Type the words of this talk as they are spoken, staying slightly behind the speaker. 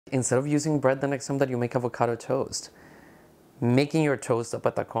instead of using bread the next time that you make avocado toast, making your toast a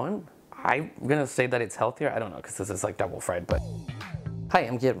patacon, I'm gonna say that it's healthier. I don't know, because this is like double fried, but. Hi,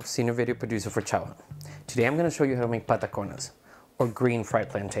 I'm Guillermo, senior video producer for Chowhound. Today I'm gonna show you how to make patacones, or green fried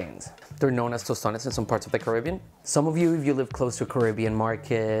plantains. They're known as tostones in some parts of the Caribbean. Some of you, if you live close to Caribbean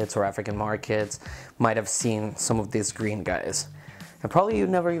markets or African markets, might have seen some of these green guys. And probably you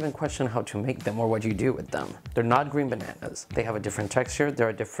never even questioned how to make them or what you do with them. They're not green bananas. They have a different texture. They're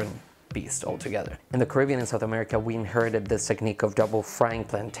a different beast altogether. In the Caribbean and South America, we inherited this technique of double frying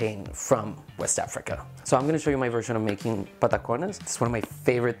plantain from West Africa. So I'm gonna show you my version of making patacones. It's one of my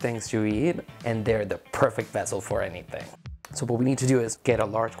favorite things to eat, and they're the perfect vessel for anything. So what we need to do is get a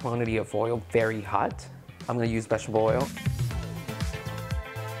large quantity of oil very hot. I'm gonna use vegetable oil.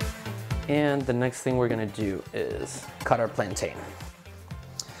 And the next thing we're gonna do is cut our plantain.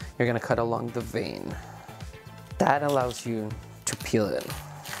 You're gonna cut along the vein. That allows you to peel it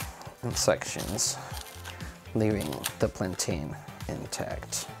in sections, leaving the plantain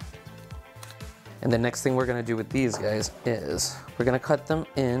intact. And the next thing we're gonna do with these guys is we're gonna cut them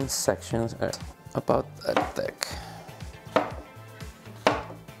in sections about that thick.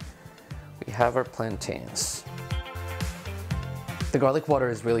 We have our plantains. The garlic water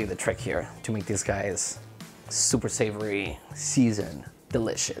is really the trick here to make these guys super savory, seasoned,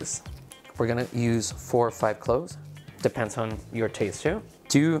 delicious. We're gonna use 4 or 5 cloves, depends on your taste too.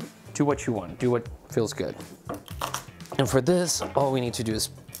 Do what you want, do what feels good. And for this, all we need to do is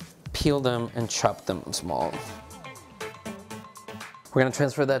peel them and chop them small. We're gonna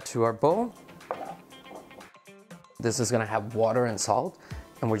transfer that to our bowl. This is gonna have water and salt,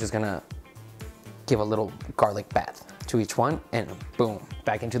 and we're just gonna give a little garlic bath to each one, and boom,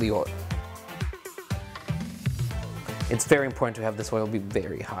 back into the oil. It's very important to have this oil be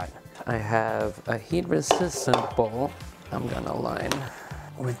very hot. I have a heat-resistant bowl I'm gonna line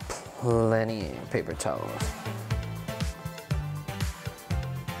with plenty of paper towels.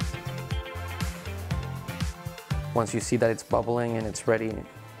 Once you see that it's bubbling and it's ready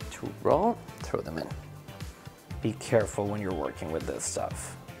to roll, throw them in. Be careful when you're working with this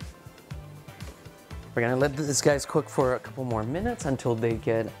stuff. We're gonna let these guys cook for a couple more minutes until they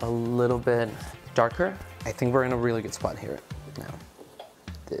get a little bit darker. I think we're in a really good spot here now.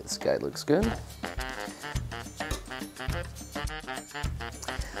 This guy looks good.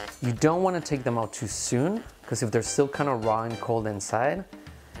 You don't want to take them out too soon, because if they're still kind of raw and cold inside,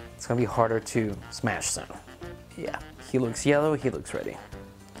 it's gonna be harder to smash them. Yeah, he looks yellow, he looks ready.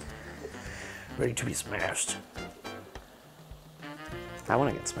 Ready to be smashed. I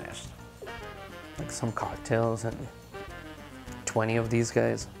want to get smashed. Like some cocktails and 20 of these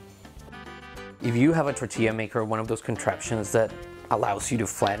guys. If you have a tortilla maker, one of those contraptions that allows you to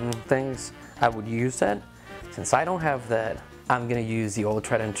flatten things, I would use that. Since I don't have that, I'm gonna use the old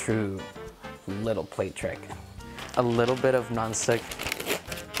tried and true little plate trick. A little bit of non-stick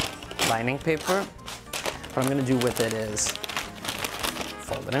lining paper. What I'm gonna do with it is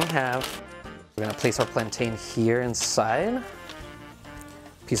fold it in half. We're gonna place our plantain here inside.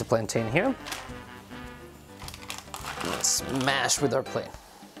 Piece of plantain here. And smash with our plate.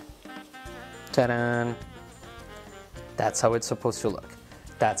 Ta-da! That's how it's supposed to look.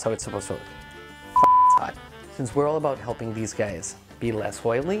 That's how it's supposed to look. It's hot. Since we're all about helping these guys be less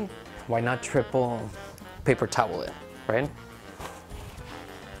oily, why not triple paper towel it, right?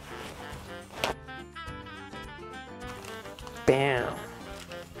 Bam!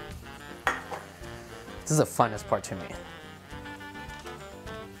 This is the funnest part to me.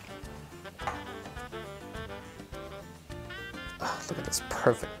 Oh, look at this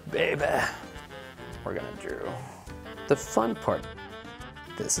perfect baby. We're gonna do the fun part.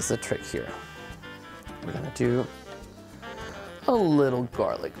 This is the trick here. We're gonna do a little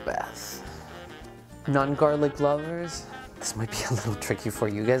garlic bath. Non-garlic lovers, this might be a little tricky for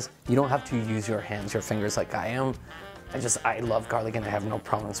you guys. You don't have to use your hands, your fingers like I am. I love garlic and I have no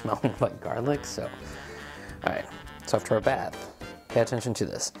problem smelling like garlic, so. All right, so after a bath, pay attention to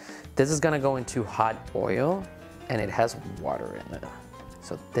this. This is gonna go into hot oil and it has water in it.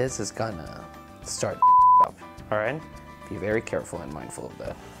 So this is gonna start up, all right? Be very careful and mindful of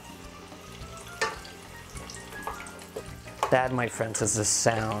that. That, my friends, is the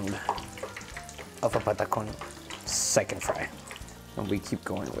sound of a patacon second fry. And we keep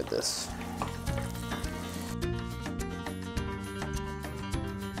going with this.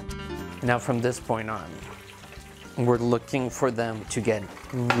 Now from this point on, we're looking for them to get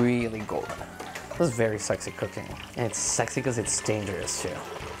really golden. This is very sexy cooking. And it's sexy because it's dangerous too.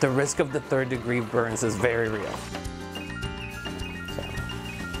 The risk of the 3rd-degree burns is very real.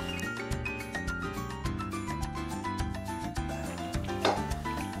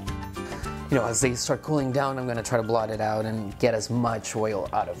 You know, as they start cooling down, I'm gonna try to blot it out and get as much oil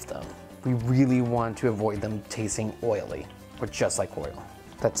out of them. We really want to avoid them tasting oily or just like oil.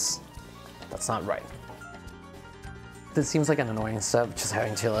 That's not right. This seems like an annoying step, just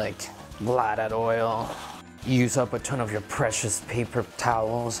having to like blot out oil, use up a ton of your precious paper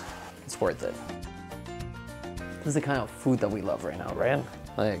towels. It's worth it. This is the kind of food that we love right now, right?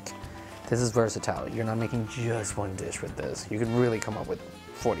 Like, this is versatile. You're not making just one dish with this. You could really come up with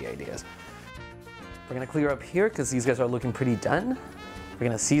 40 ideas. We're gonna clear up here because these guys are looking pretty done. We're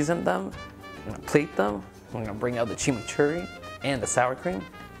gonna season them, we're gonna plate them, we're gonna bring out the chimichurri and the sour cream,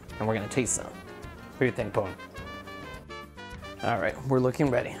 and we're gonna taste them. What do you think, Pone? All right, we're looking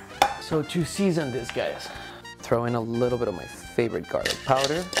ready. So to season this, guys, throw in a little bit of my favorite garlic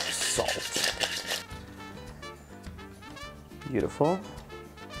powder, salt. Beautiful,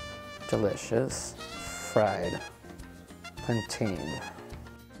 delicious, fried plantain.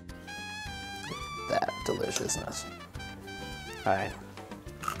 That deliciousness. All right.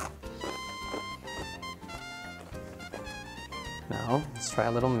 Now, let's try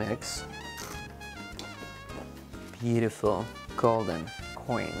a little mix. Beautiful, golden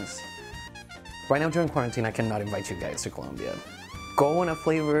coins. Right now during quarantine, I cannot invite you guys to Colombia. Go on a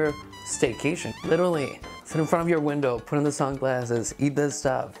flavor staycation. Literally, sit in front of your window, put on the sunglasses, eat this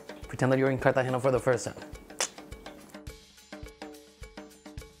stuff, pretend that you're in Cartagena for the first time.